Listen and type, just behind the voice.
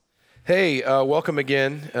Hey, welcome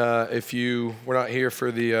again. If you were not here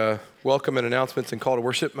for the welcome and announcements and call to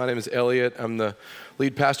worship, my name is Elliot. I'm the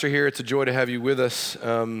lead pastor here. It's a joy to have you with us.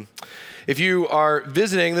 If you are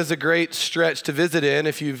visiting, this is a great stretch to visit in.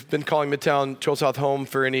 If you've been calling Midtown 12 South home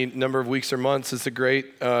for any number of weeks or months, it's a great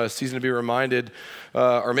season to be reminded,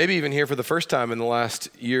 or maybe even here for the first time in the last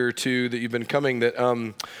year or two that you've been coming, that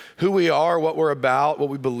who we are, what we're about, what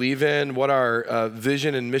we believe in, what our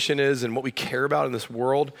vision and mission is, and what we care about in this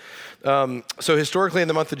world. So historically in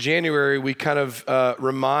the month of January, we kind of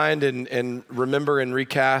remind and remember and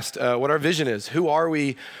recast what our vision is. Who are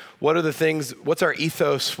we? What are the things, what's our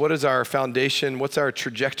ethos? What is our foundation? What's our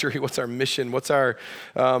trajectory? What's our mission? What's our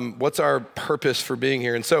purpose for being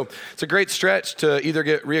here? And so it's a great stretch to either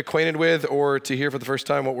get reacquainted with or to hear for the first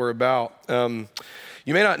time what we're about.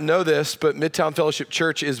 You may not know this, but Midtown Fellowship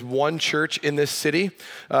Church is one church in this city,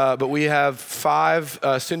 but we have 5,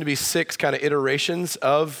 soon to be 6 kind of iterations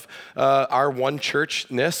of our one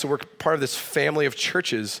churchness. So we're part of this family of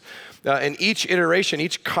churches. And each iteration,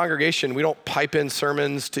 each congregation, we don't pipe in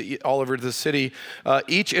sermons to all over the city.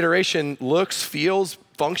 Each iteration looks, feels,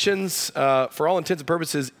 functions, for all intents and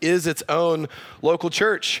purposes, is its own local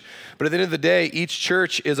church. But at the end of the day, each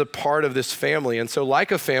church is a part of this family. And so like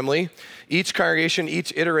a family, each congregation,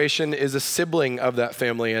 each iteration is a sibling of that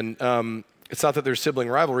family. And it's not that there's sibling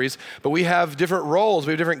rivalries, but we have different roles,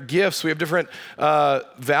 we have different gifts, we have different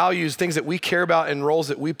values, things that we care about and roles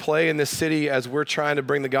that we play in this city as we're trying to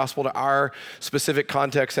bring the gospel to our specific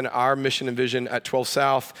context and our mission and vision at 12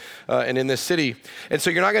 South and in this city. And so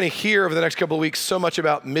you're not going to hear over the next couple of weeks so much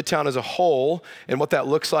about Midtown as a whole and what that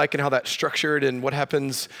looks like and how that's structured and what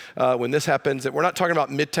happens when this happens. That we're not talking about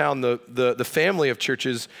Midtown, the family of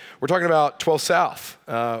churches. We're talking about 12 South,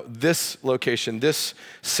 this location, this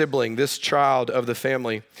sibling, this child of the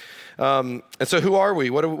family. And so who are we?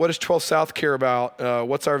 What does 12 South care about?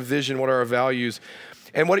 What's our vision? What are our values?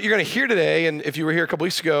 And what you're going to hear today, and if you were here a couple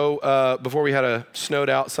weeks ago, before we had a snowed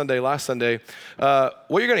out Sunday, last Sunday, what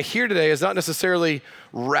you're going to hear today is not necessarily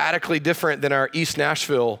radically different than our East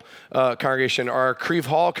Nashville congregation, our Creve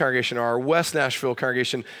Hall congregation, or our West Nashville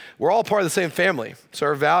congregation. We're all part of the same family. So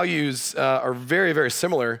our values are very, very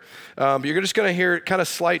similar. But you're just going to hear kind of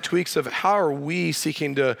slight tweaks of how are we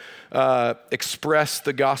seeking to express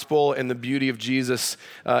the gospel and the beauty of Jesus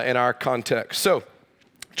in our context. So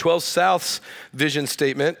 12 South's vision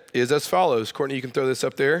statement is as follows. Courtney, you can throw this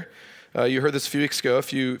up there. You heard this a few weeks ago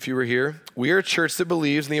if you were here. We are a church that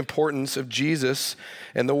believes in the importance of Jesus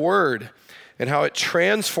and the Word and how it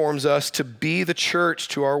transforms us to be the church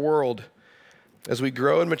to our world. As we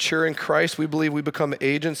grow and mature in Christ, we believe we become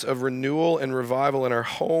agents of renewal and revival in our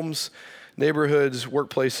homes, neighborhoods,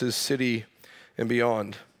 workplaces, city, and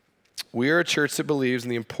beyond. We are a church that believes in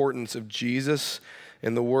the importance of Jesus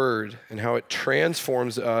and the Word and how it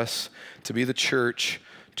transforms us to be the church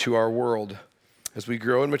to our world. As we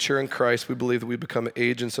grow and mature in Christ, we believe that we become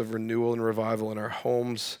agents of renewal and revival in our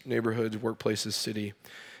homes, neighborhoods, workplaces, city,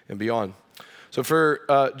 and beyond. So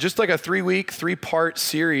for just like a 3-week, 3-part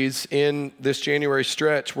series in this January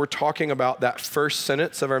stretch, we're talking about that first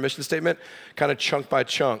sentence of our mission statement, kind of chunk by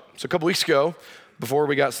chunk. So a couple weeks ago, before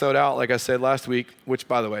we got snowed out, like I said last week, which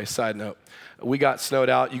by the way, side note, we got snowed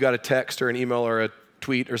out. You got a text or an email or a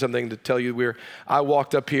tweet or something to tell you I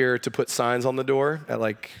walked up here to put signs on the door at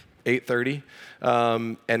like 8:30.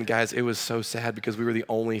 And guys, it was so sad because we were the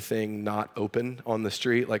only thing not open on the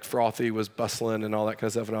street. Like Frothy was bustling and all that kind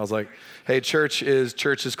of stuff. And I was like, hey, church is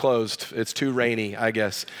closed. It's too rainy, I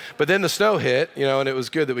guess. But then the snow hit, and it was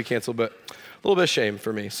good that we canceled, but a little bit of shame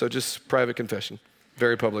for me. So just private confession.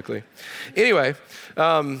 Very publicly. Anyway,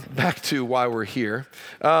 back to why we're here.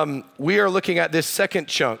 We are looking at this second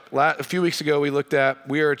chunk. A few weeks ago, we looked at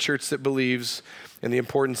we are a church that believes in the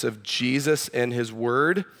importance of Jesus and his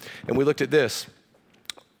word. And we looked at this.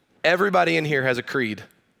 Everybody in here has a creed.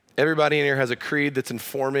 Everybody in here has a creed that's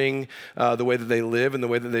informing the way that they live and the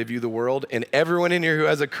way that they view the world. And everyone in here who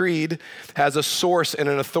has a creed has a source and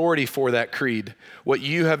an authority for that creed. What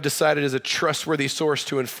you have decided is a trustworthy source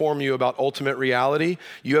to inform you about ultimate reality.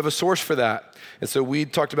 You have a source for that. And so we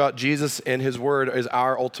talked about Jesus and his word as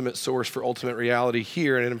our ultimate source for ultimate reality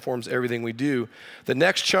here, and it informs everything we do. The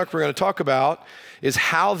next chunk we're going to talk about is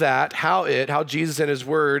how Jesus and his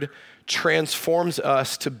word transforms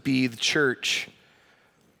us to be the church.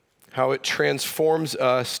 How it transforms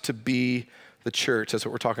us to be the church. That's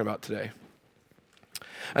what we're talking about today.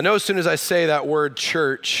 I know as soon as I say that word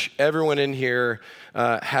church, everyone in here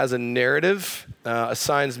has a narrative,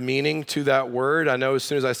 assigns meaning to that word. I know as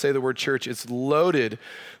soon as I say the word church, it's loaded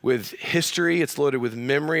with history, it's loaded with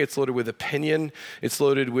memory, it's loaded with opinion, it's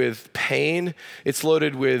loaded with pain, it's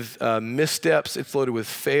loaded with missteps, it's loaded with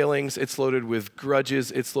failings, it's loaded with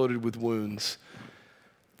grudges, it's loaded with wounds.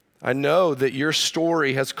 I know that your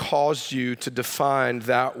story has caused you to define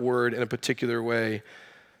that word in a particular way.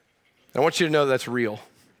 I want you to know that's real.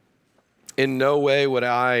 In no way would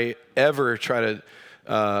I ever try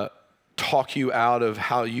to talk you out of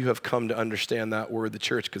how you have come to understand that word, the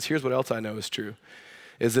church, because here's what else I know is true,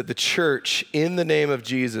 is that the church, in the name of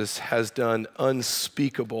Jesus, has done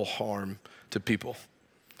unspeakable harm to people.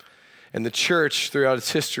 And the church, throughout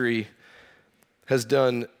its history, has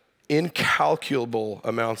done incalculable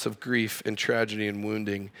amounts of grief and tragedy and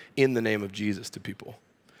wounding in the name of Jesus to people.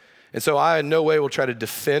 And so I in no way will try to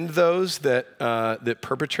defend those that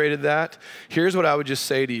perpetrated that. Here's what I would just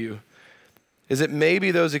say to you, is that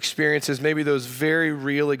maybe those experiences, maybe those very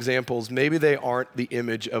real examples, maybe they aren't the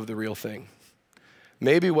image of the real thing.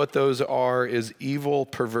 Maybe what those are is evil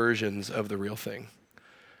perversions of the real thing.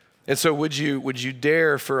 And so would you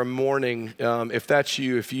dare for a morning, if that's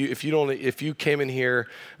you, if you came in here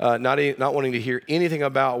not wanting to hear anything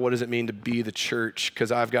about what does it mean to be the church,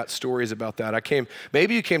 because I've got stories about that.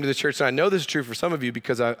 Maybe you came to this church, and I know this is true for some of you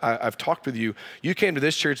because I've talked with you. You came to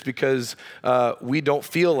this church because we don't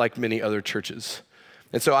feel like many other churches.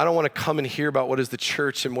 And so I don't want to come and hear about what is the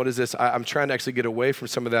church and what is this. I'm trying to actually get away from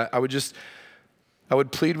some of that. I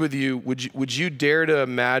would plead with you, would you dare to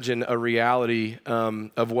imagine a reality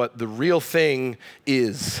of what the real thing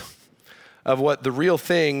is, of what the real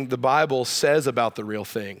thing the Bible says about the real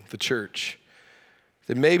thing, the church?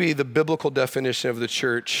 That maybe the biblical definition of the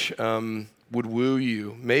church would woo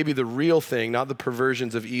you. Maybe the real thing, not the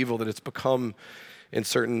perversions of evil that it's become in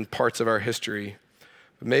certain parts of our history.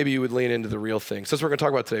 But maybe you would lean into the real thing. So that's what we're going to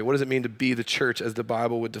talk about today. What does it mean to be the church as the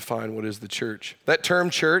Bible would define what is the church? That term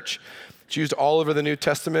church, it's used all over the New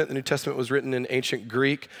Testament. The New Testament was written in ancient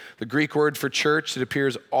Greek. The Greek word for church that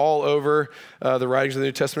appears all over the writings of the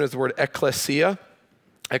New Testament is the word ekklesia.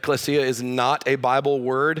 Ekklesia is not a Bible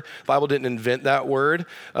word. The Bible didn't invent that word.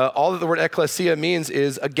 All that the word ekklesia means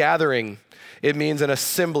is a gathering. It means an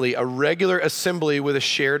assembly, a regular assembly with a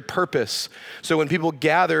shared purpose. So when people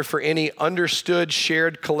gather for any understood,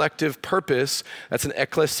 shared, collective purpose, that's an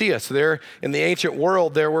ekklesia. So there, in the ancient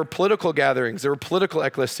world, there were political gatherings, there were political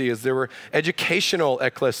ekklesias, there were educational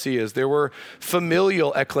ekklesias, there were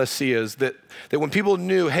familial ekklesias, that when people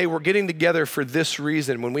knew, hey, we're getting together for this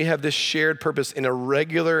reason, when we have this shared purpose in a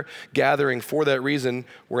regular gathering for that reason,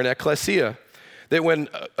 we're an ekklesia. That when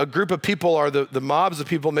a group of people or the mobs of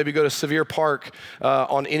people maybe go to Sevier Park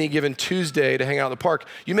on any given Tuesday to hang out in the park,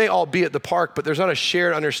 you may all be at the park, but there's not a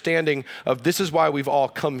shared understanding of this is why we've all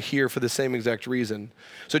come here for the same exact reason.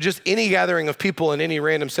 So just any gathering of people in any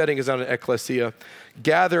random setting is not an ekklesia.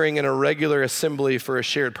 Gathering in a regular assembly for a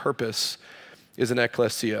shared purpose is an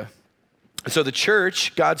ekklesia. So the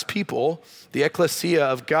church, God's people, the ekklesia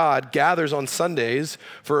of God, gathers on Sundays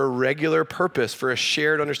for a regular purpose, for a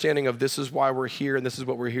shared understanding of this is why we're here and this is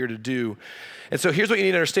what we're here to do. And so here's what you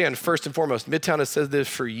need to understand, first and foremost. Midtown has said this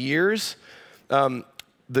for years.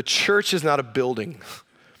 The church is not a building.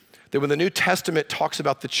 That when the New Testament talks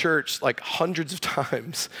about the church like hundreds of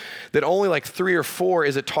times, that only like 3 or 4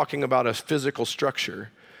 is it talking about a physical structure.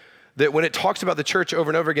 That when it talks about the church over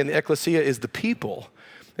and over again, the ekklesia is the people.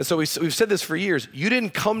 And so we've said this for years. You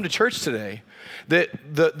didn't come to church today. That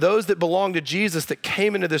those that belong to Jesus that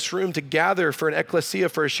came into this room to gather for an ekklesia,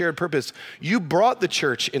 for a shared purpose, you brought the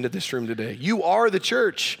church into this room today. You are the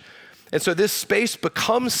church. And so this space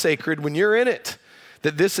becomes sacred when you're in it.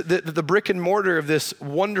 That the brick and mortar of this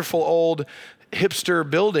wonderful old hipster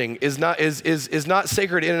building is not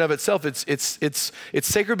sacred in and of itself. It's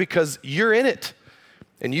sacred because you're in it.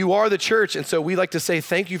 And you are the church, and so we like to say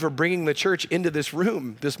thank you for bringing the church into this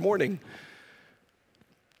room this morning.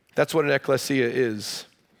 That's what an ekklesia is.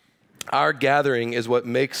 Our gathering is what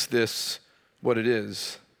makes this what it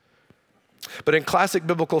is. But in classic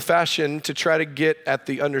biblical fashion, to try to get at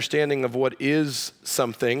the understanding of what is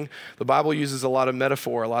something, the Bible uses a lot of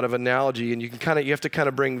metaphor, a lot of analogy, and you have to kind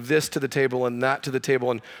of bring this to the table and that to the table.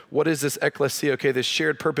 And what is this ekklesia? Okay, this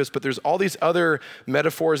shared purpose, but there's all these other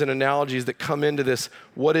metaphors and analogies that come into this.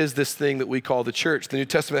 What is this thing that we call the church? The New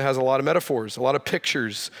Testament has a lot of metaphors, a lot of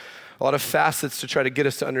pictures, a lot of facets to try to get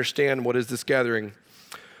us to understand what is this gathering.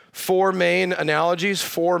 4 main analogies,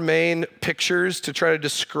 4 main pictures to try to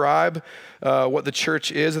describe what the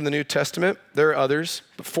church is in the New Testament. There are others,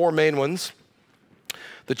 but 4 main ones.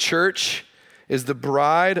 The church is the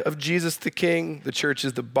bride of Jesus the King. The church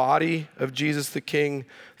is the body of Jesus the King.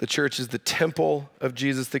 The church is the temple of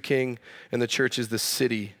Jesus the King. And the church is the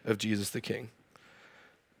city of Jesus the King.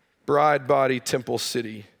 Bride, body, temple,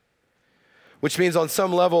 city. Which means on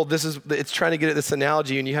some level, it's trying to get at this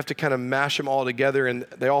analogy, and you have to kind of mash them all together, and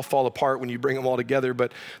they all fall apart when you bring them all together,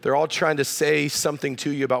 but they're all trying to say something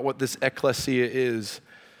to you about what this ecclesia is.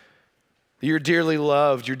 You're dearly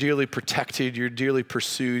loved, you're dearly protected, you're dearly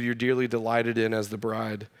pursued, you're dearly delighted in as the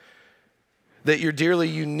bride. That you're dearly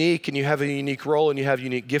unique, and you have a unique role, and you have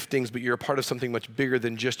unique giftings, but you're a part of something much bigger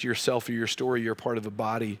than just yourself or your story. You're a part of a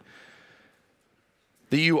body.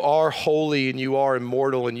 That you are holy and you are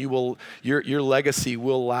immortal, and your legacy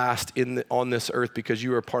will last on this earth because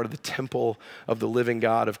you are part of the temple of the living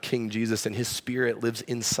God, of King Jesus, and his spirit lives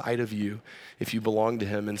inside of you if you belong to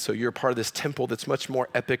him. And so you're part of this temple that's much more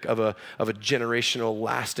epic of a generational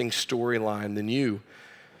lasting storyline than you.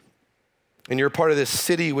 And you're a part of this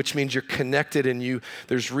city, which means you're connected, and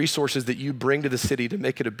there's resources that you bring to the city to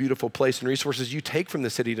make it a beautiful place, and resources you take from the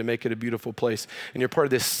city to make it a beautiful place. And you're part of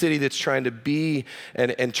this city that's trying to be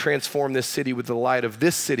and transform this city with the light of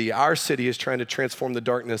this city. Our city is trying to transform the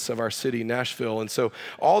darkness of our city, Nashville. And so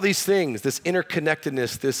all these things, this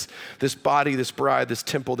interconnectedness, this body, this bride, this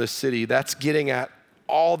temple, this city, that's getting at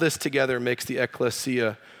all this together makes the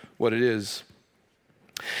ecclesia what it is.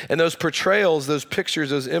 And those portrayals, those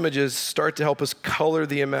pictures, those images start to help us color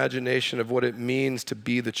the imagination of what it means to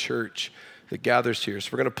be the church that gathers here. So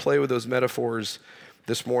we're going to play with those metaphors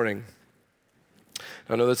this morning.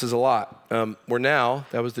 I know this is a lot.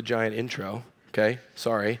 That was the giant intro, okay?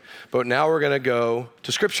 Sorry. But now we're going to go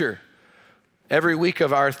to Scripture. Every week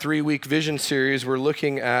of our 3-week vision series, we're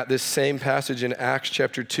looking at this same passage in Acts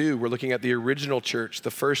chapter 2. We're looking at the original church, the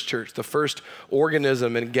first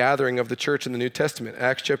organism and gathering of the church in the New Testament,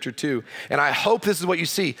 Acts chapter 2. And I hope this is what you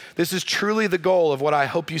see. This is truly the goal of what I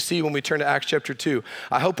hope you see when we turn to Acts chapter 2.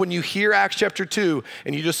 I hope when you hear Acts chapter 2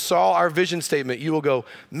 and you just saw our vision statement, you will go,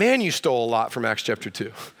 man, you stole a lot from Acts chapter 2.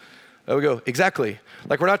 There we go, exactly.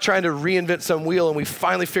 Like we're not trying to reinvent some wheel and we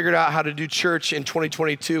finally figured out how to do church in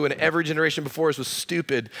 2022 and every generation before us was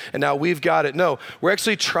stupid and now we've got it. No, we're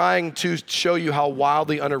actually trying to show you how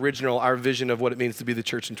wildly unoriginal our vision of what it means to be the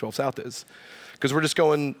church in 12 South is. Because we're just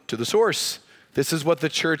going to the source. This is what the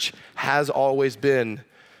church has always been.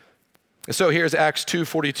 And so here's Acts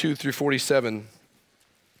 2:42 through 47.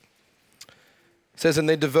 It says, and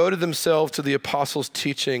they devoted themselves to the apostles'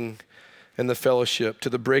 teaching and the fellowship, to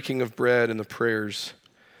the breaking of bread and the prayers.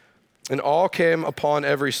 And all came upon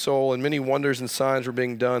every soul, and many wonders and signs were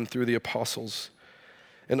being done through the apostles.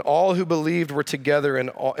 And all who believed were together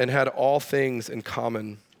and had all things in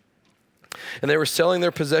common. And they were selling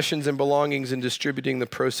their possessions and belongings and distributing the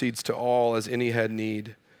proceeds to all as any had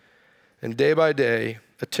need. And day by day,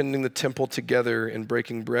 attending the temple together and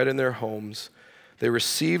breaking bread in their homes, they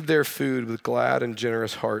received their food with glad and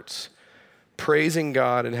generous hearts, praising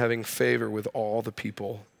God and having favor with all the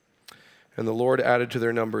people. And the Lord added to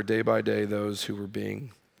their number day by day those who were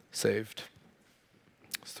being saved.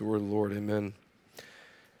 It's the word of the Lord, amen.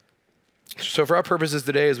 So for our purposes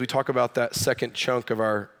today, as we talk about that second chunk of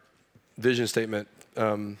our vision statement,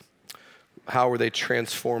 how were they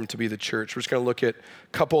transformed to be the church? We're just going to look at a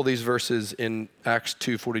couple of these verses in Acts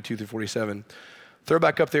 2:42 through 47. Throw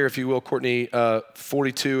back up there, if you will, Courtney,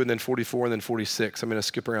 42 and then 44 and then 46. I'm going to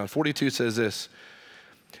skip around. 42 says this,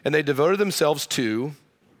 and they devoted themselves to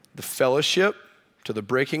the fellowship, to the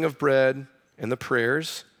breaking of bread and the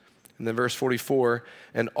prayers. And then verse 44,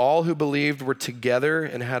 and all who believed were together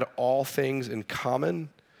and had all things in common.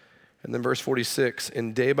 And then verse 46,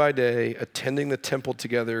 and day by day, attending the temple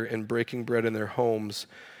together and breaking bread in their homes,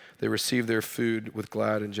 they received their food with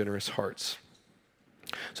glad and generous hearts.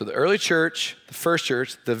 So the early church, the first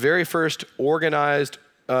church, the very first organized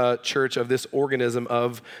church of this organism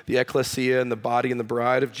of the ecclesia and the body and the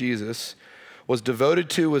bride of Jesus was devoted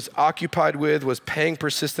to, was occupied with, was paying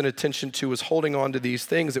persistent attention to, was holding on to these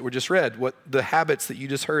things that were just read, what the habits that you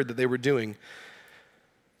just heard that they were doing.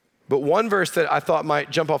 But one verse that I thought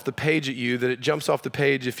might jump off the page at you, that it jumps off the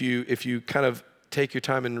page if you kind of take your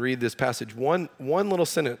time and read this passage. One little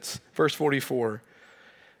sentence, verse 44.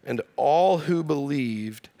 And all who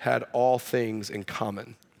believed had all things in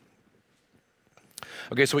common.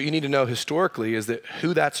 Okay, so what you need to know historically is that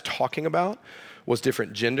who that's talking about was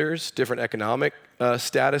different genders, different economic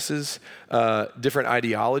statuses, different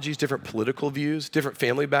ideologies, different political views, different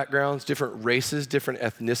family backgrounds, different races, different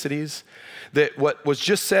ethnicities. That what was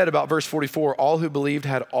just said about verse 44, all who believed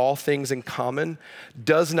had all things in common,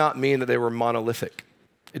 does not mean that they were monolithic.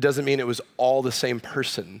 It doesn't mean it was all the same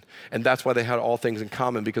person. And that's why they had all things in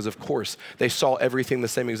common, because of course, they saw everything the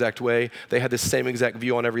same exact way. They had the same exact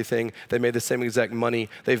view on everything. They made the same exact money.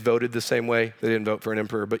 They voted the same way. They didn't vote for an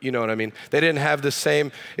emperor, but you know what I mean. They didn't have the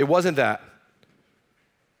same, it wasn't that.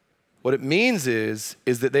 What it means is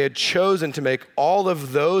that they had chosen to make all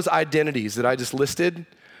of those identities that I just listed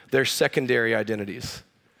their secondary identities.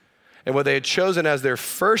 And what they had chosen as their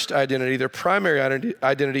first identity, their primary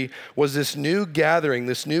identity, was this new gathering,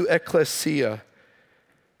 this new ecclesia,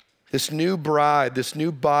 this new bride, this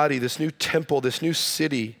new body, this new temple, this new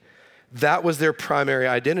city. That was their primary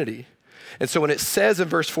identity. And so when it says in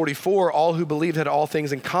verse 44, all who believed had all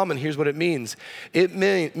things in common, here's what it means. It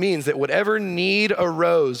means that whatever need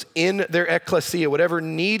arose in their ecclesia, whatever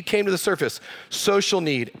need came to the surface, social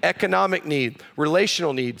need, economic need,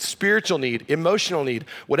 relational need, spiritual need, emotional need,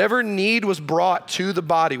 whatever need was brought to the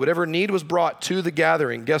body, whatever need was brought to the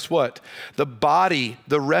gathering, guess what? The body,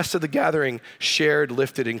 the rest of the gathering, shared,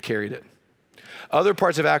 lifted, and carried it. Other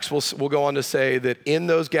parts of Acts will go on to say that in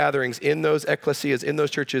those gatherings, in those ecclesias, in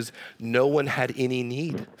those churches, no one had any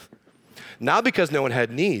need. Not because no one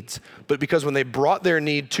had needs, but because when they brought their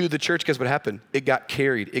need to the church, guess what happened? It got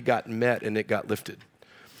carried, it got met, and it got lifted.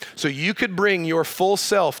 So you could bring your full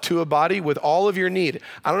self to a body with all of your need.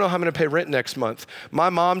 I don't know how I'm going to pay rent next month. My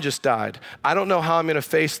mom just died. I don't know how I'm going to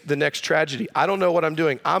face the next tragedy. I don't know what I'm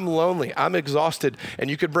doing. I'm lonely. I'm exhausted. And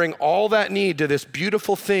you could bring all that need to this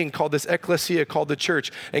beautiful thing called this ecclesia, called the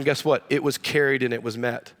church. And guess what? It was carried and it was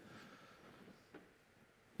met.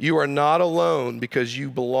 You are not alone because you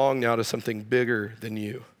belong now to something bigger than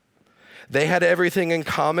you. They had everything in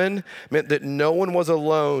common, meant that no one was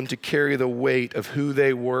alone to carry the weight of who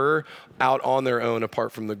they were out on their own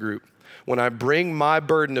apart from the group. When I bring my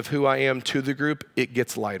burden of who I am to the group, it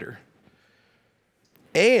gets lighter.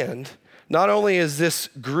 And not only is this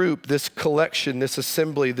group, this collection, this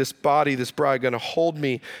assembly, this body, this bride going to hold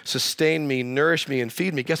me, sustain me, nourish me, and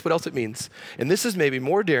feed me, guess what else it means? And this is maybe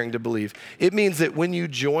more daring to believe. It means that when you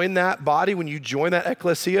join that body, when you join that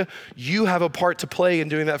ecclesia, you have a part to play in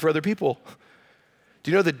doing that for other people.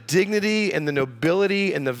 Do you know the dignity and the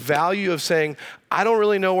nobility and the value of saying, I don't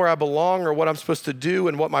really know where I belong or what I'm supposed to do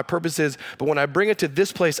and what my purpose is, but when I bring it to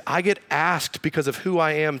this place, I get asked because of who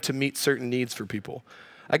I am to meet certain needs for people.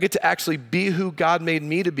 I get to actually be who God made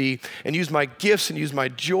me to be and use my gifts and use my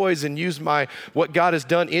joys and use what God has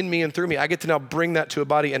done in me and through me. I get to now bring that to a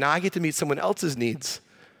body and I get to meet someone else's needs.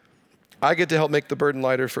 I get to help make the burden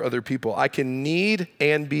lighter for other people. I can need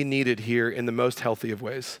and be needed here in the most healthy of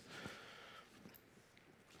ways.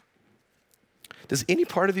 Does any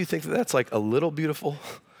part of you think that that's like a little beautiful?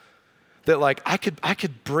 That like I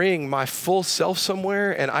could bring my full self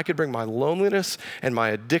somewhere and I could bring my loneliness and my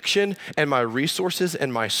addiction and my resources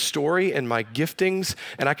and my story and my giftings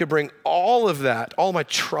and I could bring all of that, all my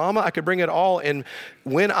trauma, I could bring it all. And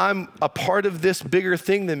when I'm a part of this bigger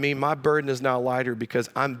thing than me, my burden is now lighter because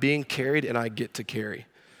I'm being carried and I get to carry.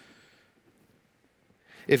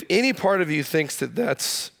 If any part of you thinks that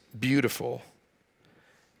that's beautiful,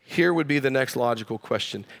 here would be the next logical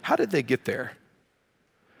question. How did they get there?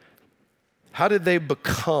 How did they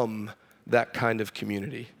become that kind of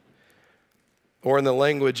community? Or in the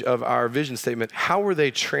language of our vision statement, how were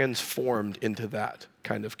they transformed into that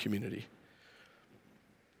kind of community?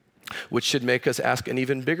 Which should make us ask an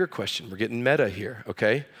even bigger question. We're getting meta here,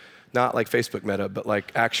 okay? Not like Facebook meta, but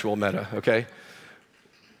like actual meta, okay?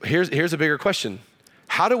 Here's a bigger question.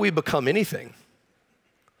 How do we become anything?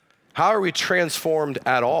 How are we transformed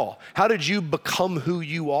at all? How did you become who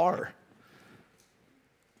you are?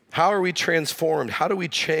 How are we transformed? How do we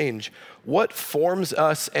change? What forms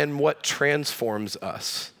us and what transforms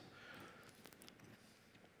us?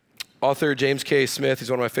 Author James K. Smith, he's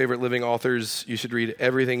one of my favorite living authors. You should read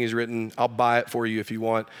everything he's written. I'll buy it for you if you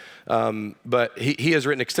want. But he has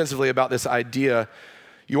written extensively about this idea.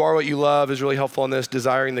 You are what you love is really helpful on this.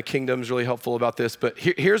 Desiring the kingdom is really helpful about this. But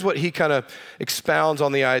here's what he kind of expounds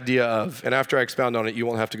on the idea of. And after I expound on it, you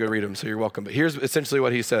won't have to go read them, so you're welcome. But here's essentially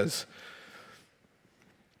what he says.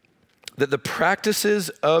 That the practices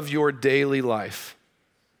of your daily life,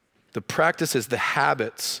 the practices, the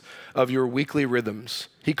habits of your weekly rhythms,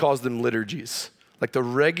 he calls them liturgies, like the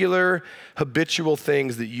regular habitual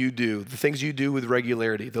things that you do, the things you do with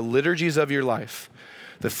regularity, the liturgies of your life,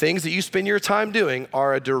 the things that you spend your time doing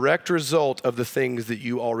are a direct result of the things that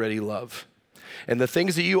you already love. And the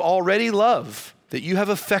things that you already love, that you have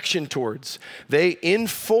affection towards, they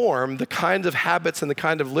inform the kinds of habits and the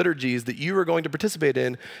kind of liturgies that you are going to participate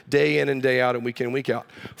in and day out and week in and week out.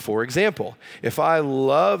 For example, if I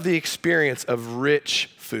love the experience of rich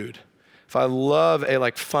food, if I love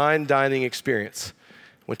a fine dining experience,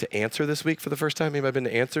 Went to Answer this week for the first time. Anybody been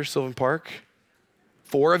to Answer, Sylvan Park?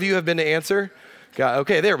 4 of you have been to Answer? God,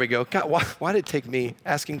 okay, there we go. God, why did it take me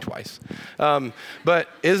asking twice? But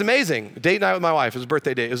it was amazing. Date night with my wife. It was a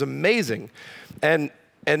birthday date. It was amazing. And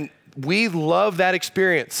we love that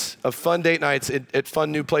experience of fun date nights at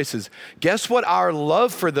fun new places. Guess what our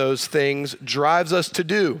love for those things drives us to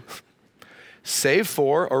do? Save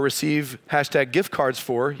for or receive #gift cards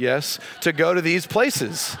for, yes, to go to these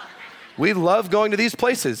places. We love going to these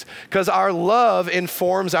places because our love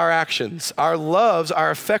informs our actions.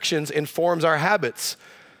 Our affections informs our habits.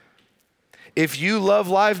 If you love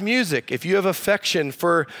live music, if you have affection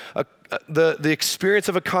for the experience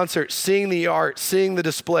of a concert, seeing the art, seeing the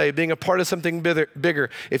display, being a part of something bigger,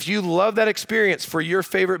 if you love that experience for your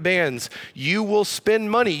favorite bands, you will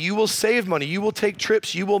spend money, you will save money, you will take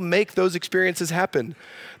trips, you will make those experiences happen.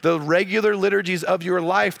 The regular liturgies of your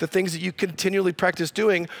life, the things that you continually practice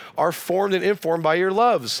doing, are formed and informed by your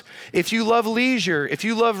loves. If you love leisure, if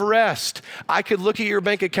you love rest, I could look at your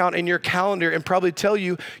bank account and your calendar and probably tell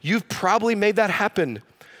you, you've probably made that happen.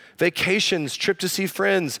 Vacations, trip to see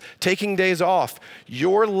friends, taking days off.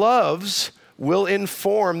 Your loves will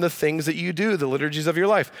inform the things that you do, the liturgies of your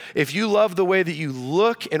life. If you love the way that you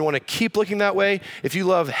look and want to keep looking that way, if you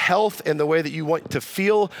love health and the way that you want to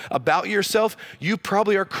feel about yourself, you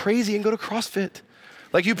probably are crazy and go to CrossFit.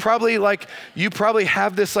 You probably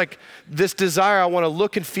have this desire, I want to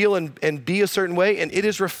look and feel and be a certain way, and it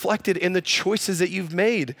is reflected in the choices that you've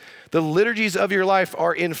made. The liturgies of your life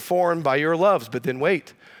are informed by your loves. But then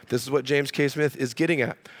wait, this is what James K. Smith is getting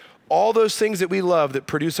at. All those things that we love that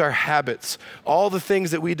produce our habits, all the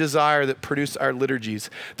things that we desire that produce our liturgies,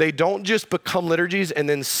 they don't just become liturgies and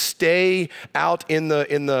then stay out in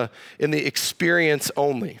the experience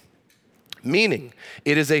only. Meaning,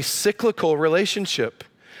 it is a cyclical relationship.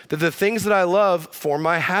 That the things that I love form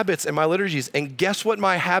my habits and my liturgies. And guess what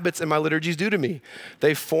my habits and my liturgies do to me?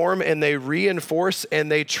 They form and they reinforce and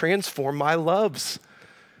they transform my loves.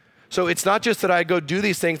 So it's not just that I go do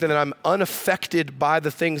these things and that I'm unaffected by the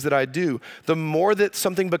things that I do. The more that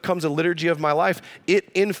something becomes a liturgy of my life, it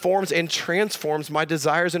informs and transforms my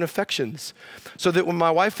desires and affections. So that when my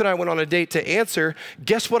wife and I went on a date to Answer,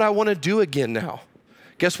 guess what I want to do again now?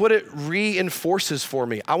 Guess what it reinforces for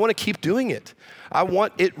me? I want to keep doing it. I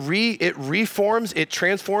want it reforms, it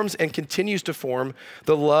transforms, and continues to form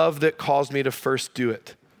the love that caused me to first do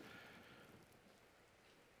it.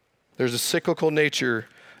 There's a cyclical nature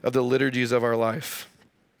of the liturgies of our life.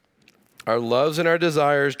 Our loves and our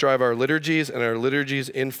desires drive our liturgies, and our liturgies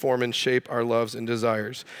inform and shape our loves and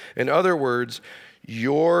desires. In other words,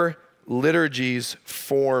 your liturgies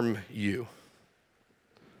form you.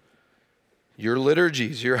 Your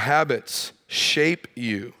liturgies, your habits shape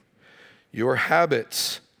you. Your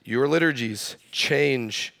habits, your liturgies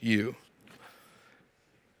change you.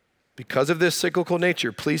 Because of this cyclical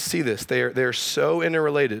nature, please see this. They are so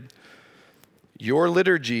interrelated. Your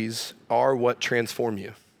liturgies are what transform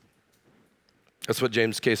you. That's what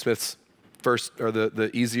James K. Smith's first, or the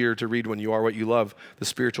easier to read one, you are what you love, the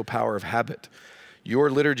spiritual power of habit. Your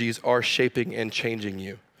liturgies are shaping and changing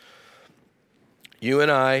you. You and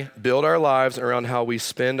I build our lives around how we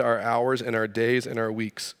spend our hours and our days and our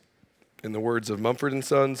weeks. In the words of Mumford &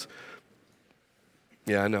 Sons,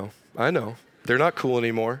 yeah, I know. They're not cool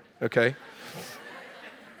anymore, okay?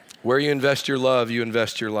 Where you invest your love, you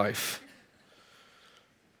invest your life.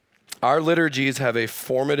 Our liturgies have a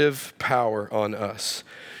formative power on us.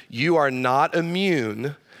 You are not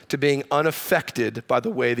immune to being unaffected by the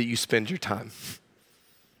way that you spend your time.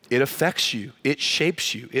 It affects you, it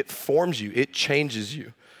shapes you, it forms you, it changes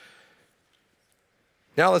you.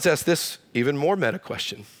 Now let's ask this even more meta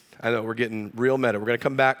question. I know we're getting real meta. We're going to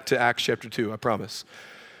come back to Acts chapter 2, I promise.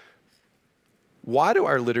 Why do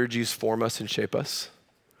our liturgies form us and shape us?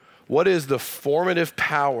 What is the formative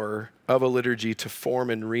power of a liturgy to form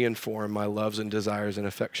and reinform my loves and desires and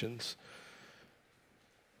affections?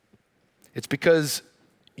 It's because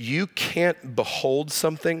you can't behold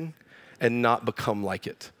something and not become like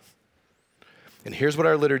it. And here's what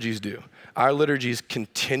our liturgies do. Our liturgies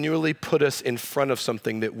continually put us in front of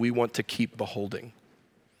something that we want to keep beholding.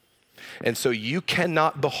 And so you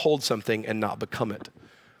cannot behold something and not become it.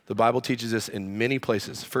 The Bible teaches this in many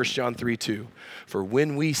places. 1 John 3:2, for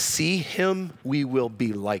when we see him, we will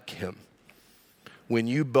be like him. When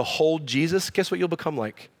you behold Jesus, guess what you'll become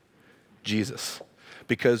like? Jesus.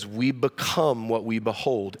 Because we become what we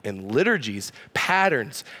behold. And liturgies,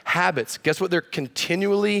 patterns, habits, guess what they're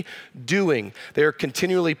continually doing? They're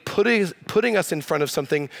continually putting us in front of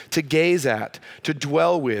something to gaze at, to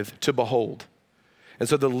dwell with, to behold. And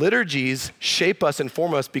so the liturgies shape us and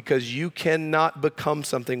form us because you cannot become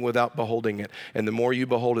something without beholding it. And the more you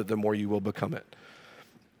behold it, the more you will become it.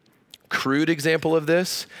 Crude example of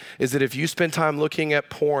this is that if you spend time looking at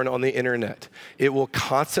porn on the internet, it will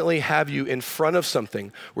constantly have you in front of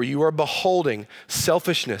something where you are beholding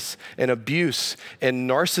selfishness and abuse and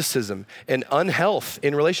narcissism and unhealth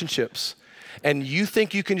in relationships. And you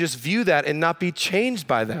think you can just view that and not be changed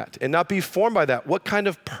by that and not be formed by that. What kind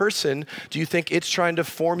of person do you think it's trying to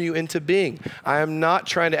form you into being? I am not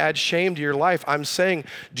trying to add shame to your life. I'm saying,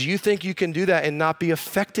 do you think you can do that and not be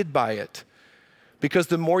affected by it? Because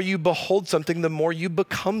the more you behold something, the more you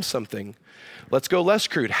become something. Let's go less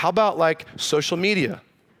crude. How about like social media?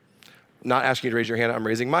 Not asking you to raise your hand, I'm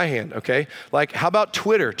raising my hand, okay? Like, how about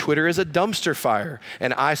Twitter? Twitter is a dumpster fire,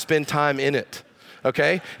 and I spend time in it,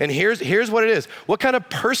 okay? And here's what it is. What kind of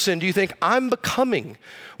person do you think I'm becoming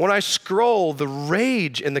when I scroll the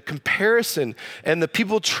rage and the comparison and the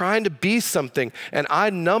people trying to be something, and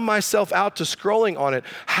I numb myself out to scrolling on it?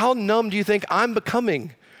 How numb do you think I'm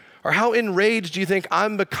becoming? Or how enraged do you think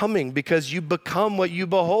I'm becoming? Because you become what you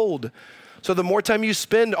behold. So the more time you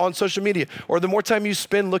spend on social media, or the more time you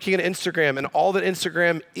spend looking at Instagram, and all that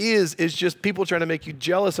Instagram is just people trying to make you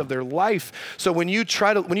jealous of their life. So when you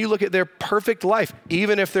look at their perfect life,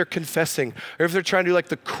 even if they're confessing, or if they're trying to do like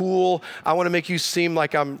the cool, I want to make you seem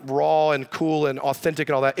like I'm raw and cool and authentic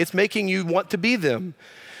and all that, it's making you want to be them.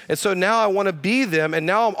 And so now I want to be them, and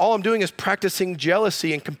now all I'm doing is practicing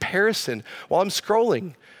jealousy and comparison while I'm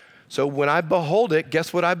scrolling. So when I behold it,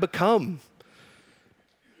 guess what I become?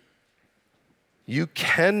 You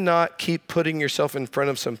cannot keep putting yourself in front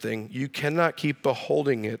of something. You cannot keep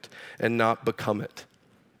beholding it and not become it.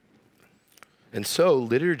 And so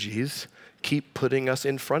liturgies keep putting us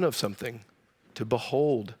in front of something to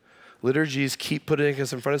behold. Liturgies keep putting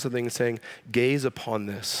us in front of something and saying, gaze upon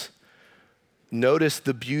this. Notice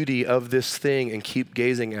the beauty of this thing and keep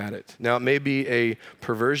gazing at it. Now, it may be a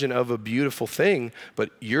perversion of a beautiful thing, but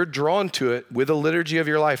you're drawn to it with a liturgy of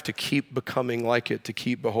your life to keep becoming like it, to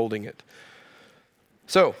keep beholding it.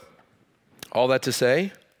 So, all that to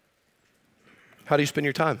say, how do you spend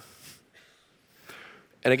your time?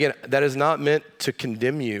 And again, that is not meant to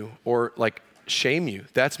condemn you or like shame you.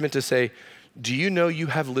 That's meant to say, do you know you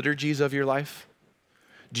have liturgies of your life?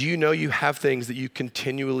 Do you know you have things that you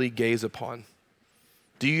continually gaze upon?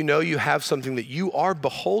 Do you know you have something that you are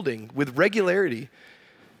beholding with regularity?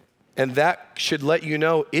 And that should let you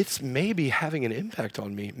know it's maybe having an impact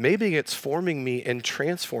on me. Maybe it's forming me and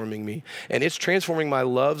transforming me. And it's transforming my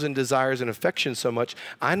loves and desires and affections so much,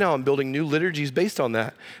 I now am building new liturgies based on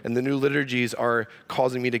that. And the new liturgies are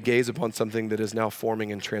causing me to gaze upon something that is now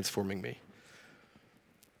forming and transforming me.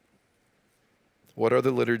 What are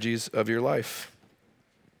the liturgies of your life?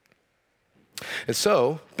 And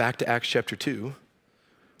so, back to Acts chapter 2.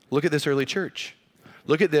 Look at this early church.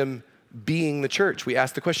 Look at them being the church. We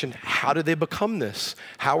asked the question, how did they become this?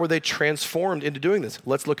 How were they transformed into doing this?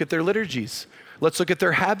 Let's look at their liturgies. Let's look at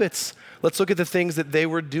their habits. Let's look at the things that they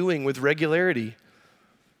were doing with regularity.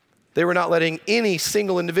 They were not letting any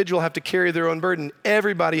single individual have to carry their own burden.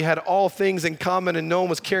 Everybody had all things in common, and no one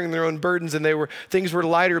was carrying their own burdens, and things were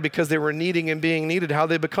lighter because they were needing and being needed. How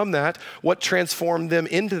they become that? What transformed them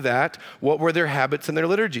into that? What were their habits and their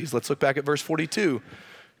liturgies? Let's look back at verse 42.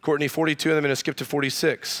 Courtney, 42, and I'm going to skip to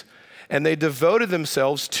 46. And they devoted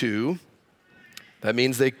themselves to, that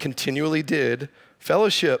means they continually did,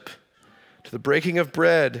 fellowship, to the breaking of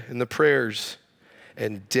bread and the prayers,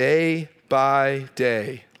 and day by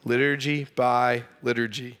day, liturgy by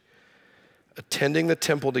liturgy, attending the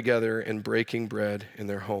temple together and breaking bread in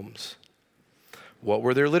their homes. What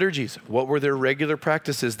were their liturgies? What were their regular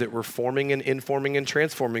practices that were forming and informing and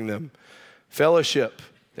transforming them? Fellowship.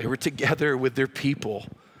 They were together with their people.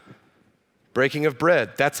 Breaking of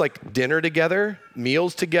bread, that's like dinner together,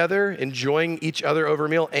 meals together, enjoying each other over a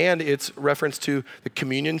meal, and it's reference to the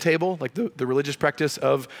communion table, like the religious practice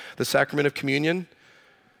of the sacrament of communion.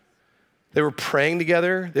 They were praying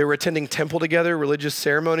together, they were attending temple together, religious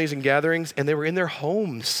ceremonies and gatherings, and they were in their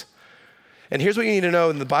homes. And here's what you need to know,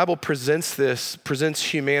 and the Bible presents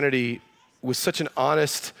humanity with such an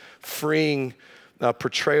honest, freeing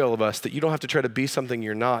portrayal of us that you don't have to try to be something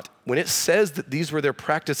you're not. When it says that these were their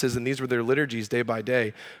practices and these were their liturgies day by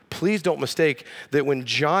day, please don't mistake that when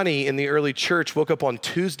Johnny in the early church woke up on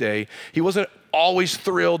Tuesday, he wasn't always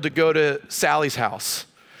thrilled to go to Sally's house.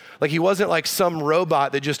 Like he wasn't like some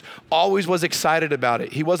robot that just always was excited about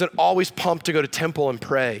it. He wasn't always pumped to go to temple and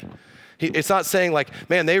pray. It's not saying like,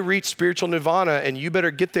 man, they reached spiritual nirvana and you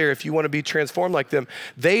better get there if you want to be transformed like them.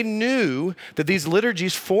 They knew that these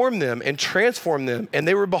liturgies formed them and transformed them, and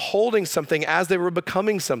they were beholding something as they were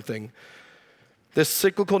becoming something. The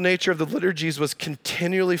cyclical nature of the liturgies was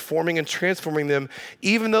continually forming and transforming them,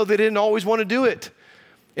 even though they didn't always want to do it.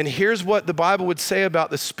 And here's what the Bible would say about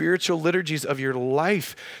the spiritual liturgies of your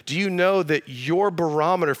life. Do you know that your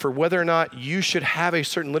barometer for whether or not you should have a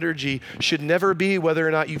certain liturgy should never be whether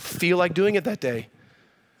or not you feel like doing it that day?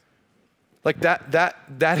 Like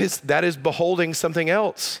that is beholding something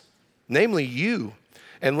else, namely you.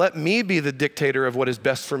 And let me be the dictator of what is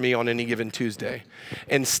best for me on any given Tuesday.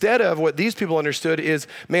 Instead of what these people understood is,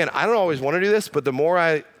 man, I don't always want to do this, but the more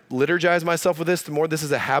I liturgize myself with this, the more this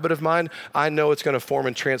is a habit of mine, I know it's going to form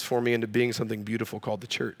and transform me into being something beautiful called the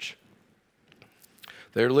church.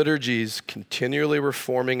 Their liturgies continually were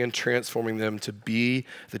forming and transforming them to be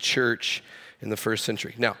the church in the first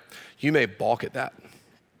century. Now, you may balk at that.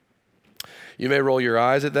 You may roll your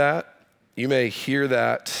eyes at that. You may hear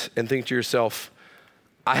that and think to yourself,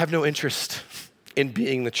 I have no interest in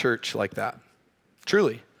being the church like that.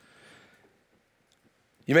 Truly.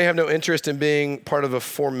 You may have no interest in being part of a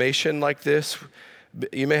formation like this.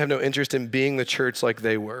 You may have no interest in being the church like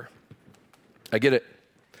they were. I get it.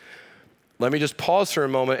 Let me just pause for a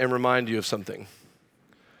moment and remind you of something.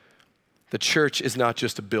 The church is not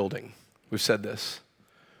just a building. We've said this.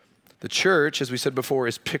 The church, as we said before,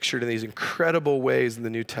 is pictured in these incredible ways in the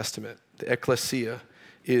New Testament. The ecclesia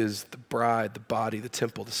is the bride, the body, the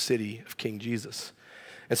temple, the city of King Jesus.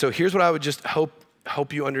 And so here's what I would just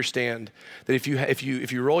hope you understand, that if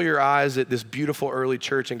you roll your eyes at this beautiful early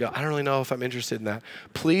church and go, I don't really know if I'm interested in that,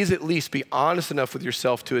 please at least be honest enough with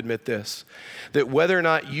yourself to admit this, that whether or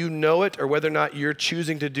not you know it or whether or not you're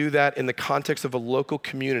choosing to do that in the context of a local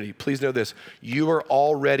community, please know this, you are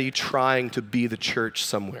already trying to be the church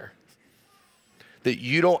somewhere. That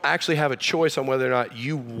you don't actually have a choice on whether or not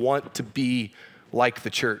you want to be like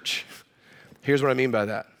the church. Here's what I mean by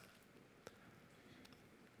that.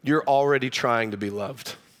 You're already trying to be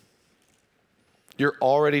loved. You're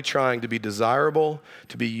already trying to be desirable,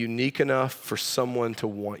 to be unique enough for someone to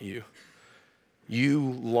want you. You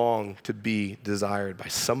long to be desired by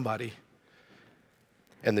somebody.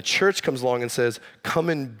 And the church comes along and says, come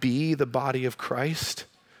and be the body of Christ.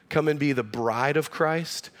 Come and be the bride of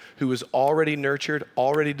Christ, who is already nurtured,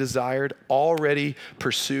 already desired, already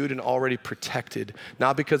pursued, and already protected,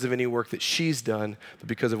 not because of any work that she's done, but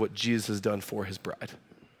because of what Jesus has done for his bride.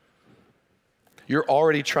 You're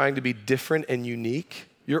already trying to be different and unique.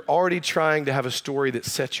 You're already trying to have a story that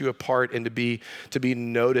sets you apart and to be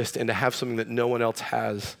noticed and to have something that no one else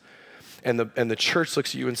has. And the church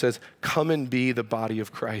looks at you and says, come and be the body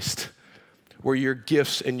of Christ, where your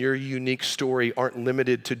gifts and your unique story aren't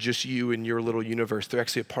limited to just you and your little universe. They're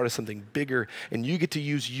actually a part of something bigger, and you get to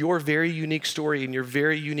use your very unique story and your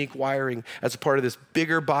very unique wiring as a part of this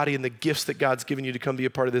bigger body and the gifts that God's given you to come be a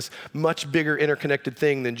part of this much bigger interconnected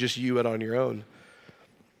thing than just you and on your own.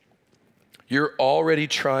 You're already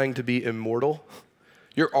trying to be immortal.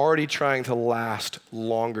 You're already trying to last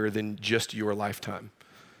longer than just your lifetime.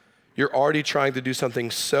 You're already trying to do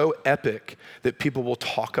something so epic that people will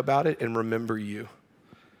talk about it and remember you.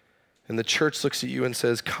 And the church looks at you and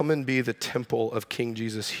says, come and be the temple of King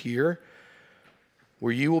Jesus here,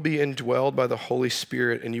 where you will be indwelled by the Holy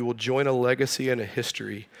Spirit and you will join a legacy and a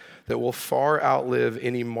history that will far outlive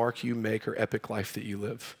any mark you make or epic life that you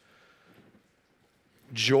live.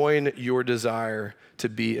 Join your desire to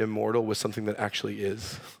be immortal with something that actually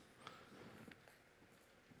is.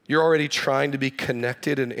 You're already trying to be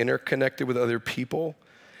connected and interconnected with other people.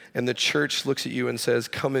 And the church looks at you and says,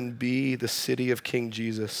 come and be the city of King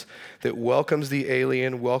Jesus that welcomes the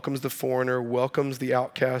alien, welcomes the foreigner, welcomes the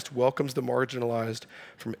outcast, welcomes the marginalized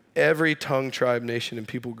from every tongue, tribe, nation, and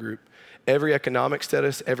people group, every economic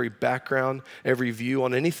status, every background, every view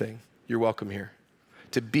on anything. You're welcome here.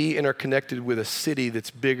 To be interconnected with a city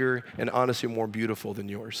that's bigger and honestly more beautiful than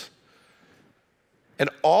yours. And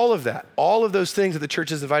all of that, all of those things that the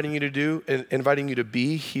church is inviting you to do and inviting you to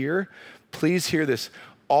be here, please hear this.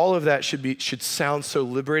 All of that should sound so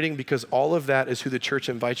liberating because all of that is who the church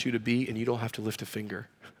invites you to be and you don't have to lift a finger.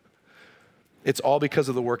 It's all because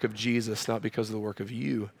of the work of Jesus, not because of the work of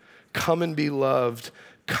you. Come and be loved,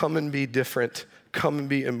 come and be different, come and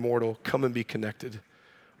be immortal, come and be connected.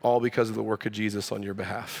 All because of the work of Jesus on your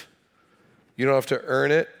behalf. You don't have to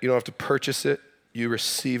earn it. You don't have to purchase it. You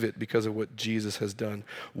receive it because of what Jesus has done.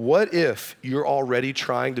 What if you're already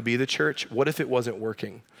trying to be the church? What if it wasn't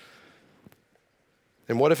working?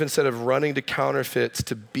 And what if instead of running to counterfeits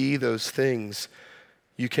to be those things,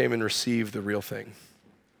 you came and received the real thing?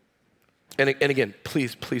 And again,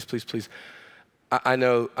 please, please, please, please. I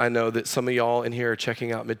know that some of y'all in here are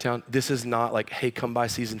checking out Midtown. This is not like, hey, come buy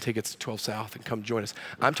season tickets to 12 South and come join us.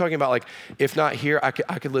 I'm talking about like, if not here, I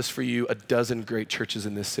could list for you a dozen great churches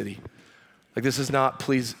in this city Like this is not,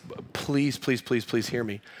 please hear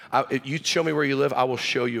me. If you show me where you live, I will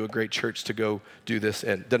show you a great church to go do this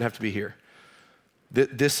in. Doesn't have to be here.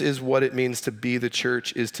 This is what it means to be the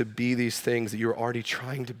church, is to be these things that you're already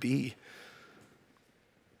trying to be.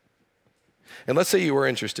 And let's say you were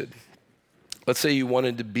interested. Let's say you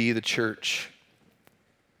wanted to be the church.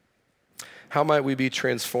 How might we be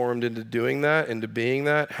transformed into doing that, into being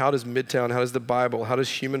that? How does Midtown, how does the Bible, how does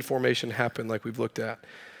human formation happen like we've looked at?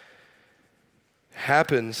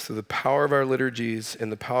 Happens through the power of our liturgies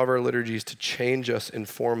and the power of our liturgies to change us,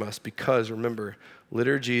 inform us, because remember,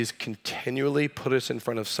 liturgies continually put us in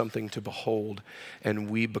front of something to behold, and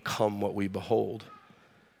we become what we behold.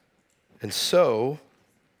 And so,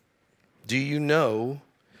 do you know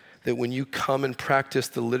that when you come and practice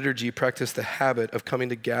the liturgy, practice the habit of coming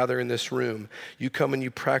to gather in this room, you come and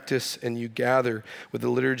you practice and you gather with the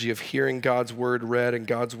liturgy of hearing God's word read and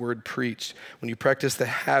God's word preached. When you practice the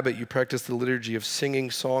habit, you practice the liturgy of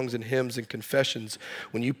singing songs and hymns and confessions.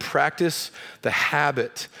 When you practice the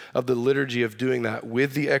habit of the liturgy of doing that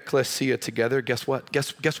with the ecclesia together, guess what?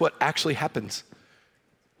 Guess what actually happens?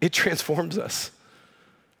 It transforms us.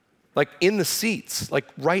 Like in the seats, like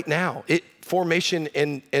right now, formation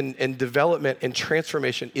and development and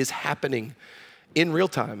transformation is happening in real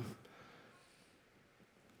time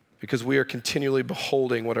because we are continually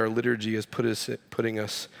beholding what our liturgy is putting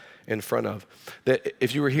us in front of. That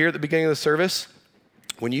if you were here at the beginning of the service,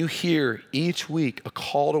 when you hear each week a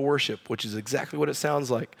call to worship, which is exactly what it sounds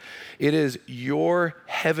like, it is your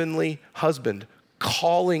heavenly husband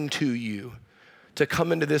calling to you to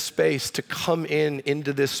come into this space, to come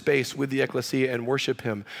into this space with the ecclesia and worship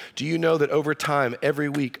him. Do you know that over time, every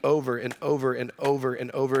week, over and over and over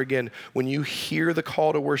and over again, when you hear the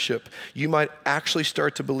call to worship, you might actually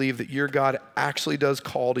start to believe that your God actually does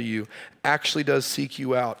call to you, actually does seek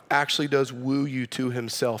you out, actually does woo you to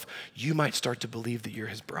himself. You might start to believe that you're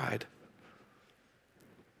his bride.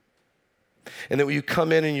 And then when you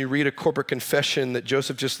come in and you read a corporate confession that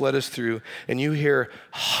Joseph just led us through, and you hear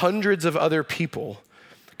hundreds of other people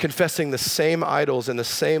confessing the same idols and the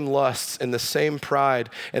same lusts and the same pride,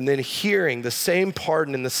 and then hearing the same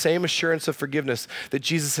pardon and the same assurance of forgiveness that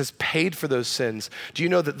Jesus has paid for those sins, do you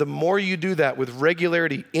know that the more you do that with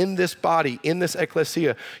regularity in this body, in this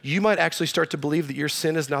ecclesia, you might actually start to believe that your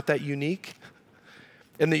sin is not that unique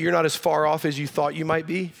and that you're not as far off as you thought you might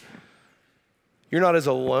be? You're not as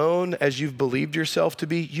alone as you've believed yourself to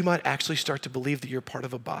be. You might actually start to believe that you're part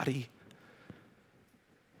of a body.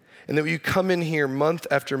 And that when you come in here month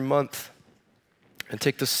after month and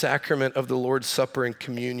take the sacrament of the Lord's Supper and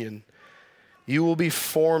communion, you will be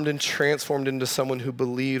formed and transformed into someone who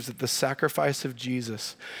believes that the sacrifice of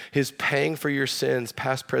Jesus, his paying for your sins,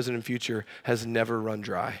 past, present, and future, has never run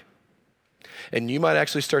dry. And you might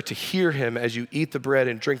actually start to hear him as you eat the bread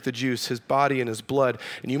and drink the juice, his body and his blood.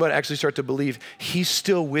 And you might actually start to believe he's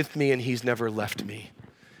still with me and he's never left me.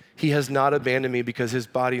 He has not abandoned me because his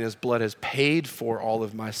body and his blood has paid for all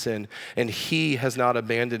of my sin. And he has not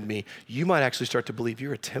abandoned me. You might actually start to believe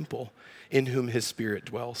you're a temple in whom his spirit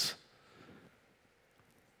dwells.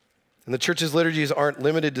 And the church's liturgies aren't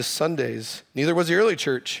limited to Sundays. Neither was the early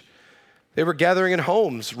church. They were gathering in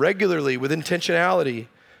homes regularly with intentionality,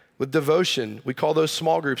 with devotion. We call those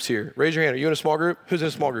small groups here. Raise your hand. Are you in a small group? Who's in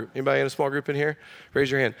a small group? Anybody in a small group in here?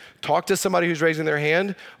 Raise your hand. Talk to somebody who's raising their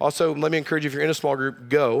hand. Also, let me encourage you, if you're in a small group,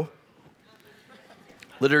 go.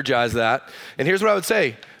 Liturgize that. And here's what I would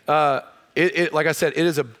say. Like I said, it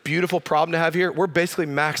is a beautiful problem to have here. We're basically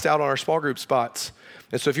maxed out on our small group spots.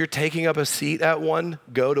 And so if you're taking up a seat at one,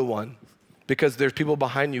 go to one. Because there's people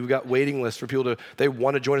behind you who got waiting lists for people they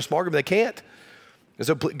want to join a small group, they can't. And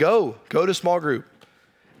so go to small group.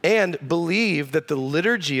 And believe that the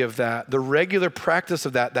liturgy of that, the regular practice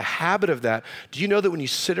of that, the habit of that, do you know that when you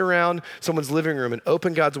sit around someone's living room and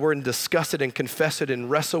open God's word and discuss it and confess it and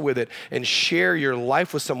wrestle with it and share your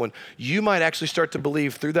life with someone, you might actually start to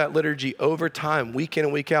believe through that liturgy over time, week in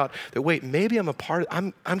and week out, that wait, maybe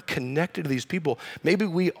I'm connected to these people. Maybe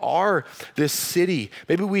we are this city.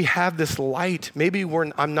 Maybe we have this light. Maybe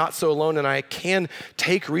I'm not so alone and I can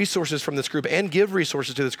take resources from this group and give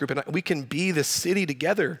resources to this group and we can be this city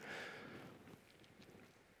together.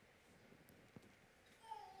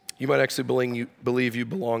 You might actually believe you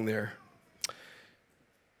belong there.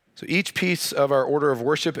 So each piece of our order of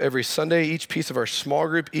worship every Sunday, each piece of our small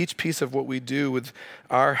group, each piece of what we do with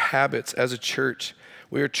our habits as a church,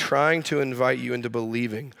 we are trying to invite you into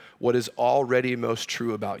believing what is already most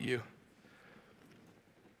true about you.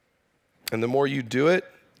 And the more you do it,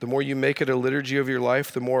 the more you make it a liturgy of your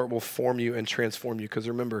life, the more it will form you and transform you. Because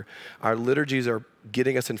remember, our liturgies are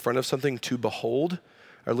getting us in front of something to behold.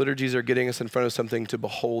 Our liturgies are getting us in front of something to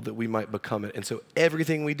behold that we might become it. And so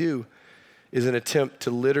everything we do is an attempt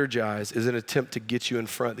to liturgize, is an attempt to get you in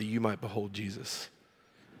front that you might behold Jesus.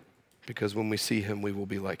 Because when we see him, we will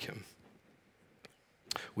be like him.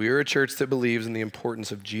 We are a church that believes in the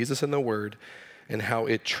importance of Jesus and the Word and how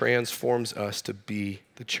it transforms us to be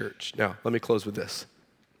the church. Now, let me close with this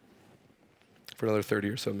for another 30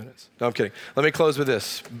 or so minutes. No, I'm kidding. Let me close with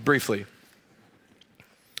this briefly.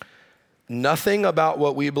 Nothing about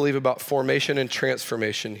what we believe about formation and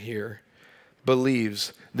transformation here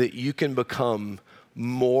believes that you can become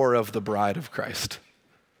more of the bride of Christ,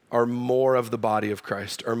 or more of the body of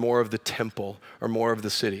Christ, or more of the temple, or more of the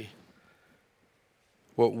city.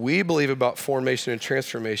 What we believe about formation and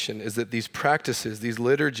transformation is that these practices, these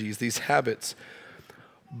liturgies, these habits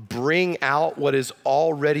bring out what is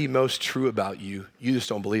already most true about you. You just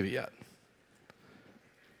don't believe it yet.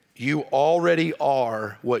 You already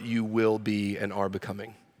are what you will be and are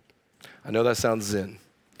becoming. I know that sounds Zen,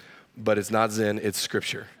 but it's not Zen, it's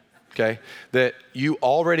Scripture, okay? That you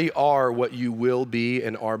already are what you will be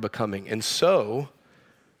and are becoming. And so,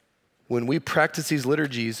 when we practice these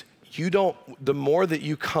liturgies, the more that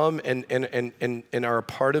you come and are a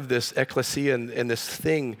part of this ecclesia and this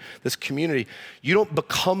thing, this community, you don't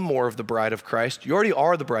become more of the bride of Christ. You already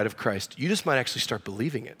are the bride of Christ. You just might actually start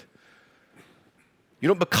believing it. You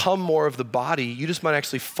don't become more of the body. You just might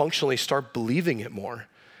actually functionally start believing it more.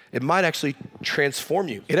 It might actually transform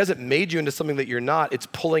you. It hasn't made you into something that you're not. It's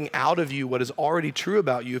pulling out of you what is already true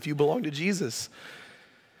about you if you belong to Jesus.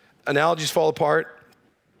 Analogies fall apart.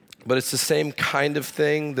 But it's the same kind of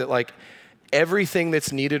thing that like everything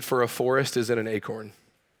that's needed for a forest is in an acorn.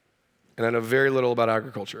 And I know very little about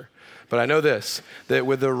agriculture, but I know this, that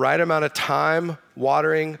with the right amount of time,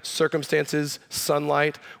 watering, circumstances,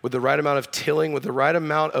 sunlight, with the right amount of tilling, with the right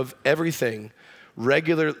amount of everything,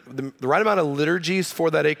 the right amount of liturgies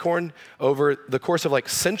for that acorn over the course of like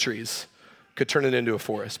centuries could turn it into a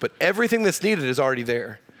forest. But everything that's needed is already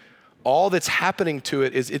there. All that's happening to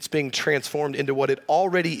it is it's being transformed into what it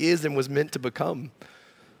already is and was meant to become.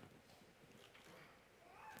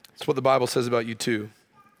 That's what the Bible says about you too.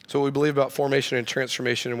 So what we believe about formation and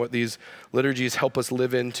transformation and what these liturgies help us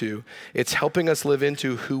live into, it's helping us live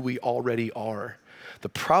into who we already are. The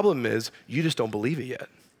problem is you just don't believe it yet.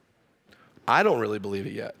 I don't really believe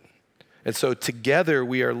it yet. And so together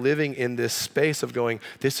we are living in this space of going,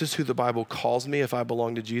 this is who the Bible calls me if I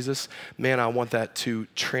belong to Jesus. Man, I want that to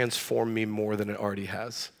transform me more than it already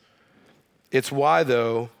has. It's why,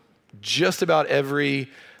 though, just about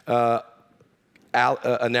every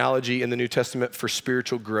analogy in the New Testament for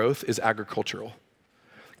spiritual growth is agricultural.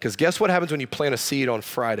 Because guess what happens when you plant a seed on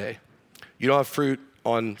Friday? You don't have fruit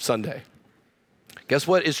on Sunday. Guess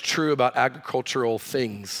what is true about agricultural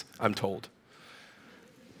things, I'm told?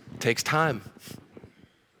 It takes time,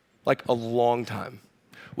 like a long time,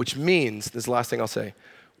 which means, this is the last thing I'll say,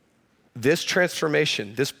 this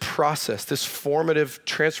transformation, this process, this formative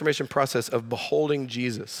transformation process of beholding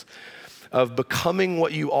Jesus, of becoming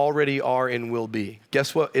what you already are and will be.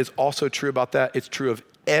 Guess what is also true about that? It's true of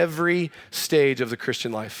every stage of the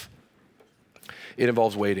Christian life. It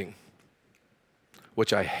involves waiting,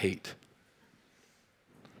 which I hate.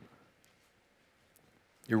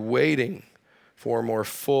 You're waiting for a more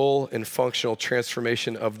full and functional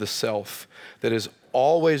transformation of the self that is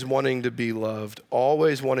always wanting to be loved,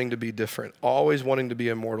 always wanting to be different, always wanting to be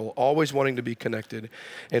immortal, always wanting to be connected,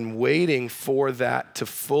 and waiting for that to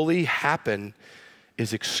fully happen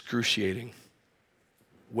is excruciating.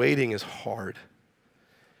 Waiting is hard.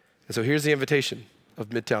 And so here's the invitation of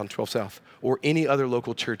Midtown 12 South or any other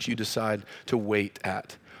local church you decide to wait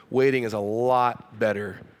at. Waiting is a lot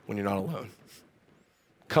better when you're not alone.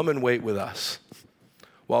 Come and wait with us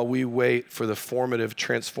while we wait for the formative,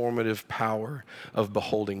 transformative power of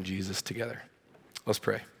beholding Jesus together. Let's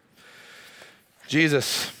pray.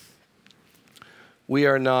 Jesus, we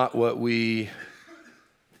are not what we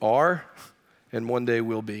are and one day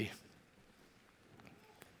will be.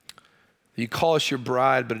 You call us your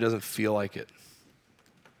bride, but it doesn't feel like it.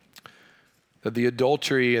 That the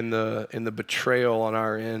adultery and the betrayal on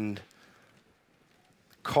our end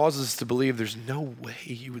causes us to believe there's no way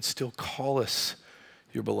you would still call us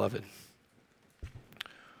your beloved.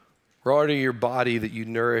 We're already your body that you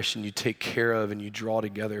nourish and you take care of and you draw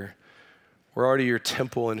together. We're already your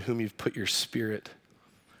temple in whom you've put your spirit.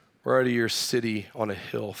 We're already your city on a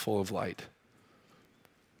hill full of light.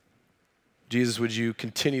 Jesus, would you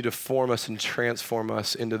continue to form us and transform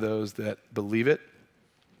us into those that believe it,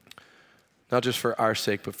 not just for our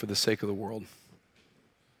sake, but for the sake of the world.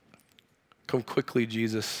 Come quickly,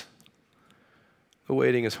 Jesus. The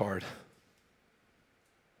waiting is hard.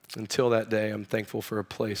 Until that day, I'm thankful for a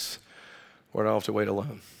place where I don't have to wait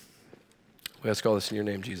alone. We ask all this in your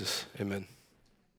name, Jesus. Amen.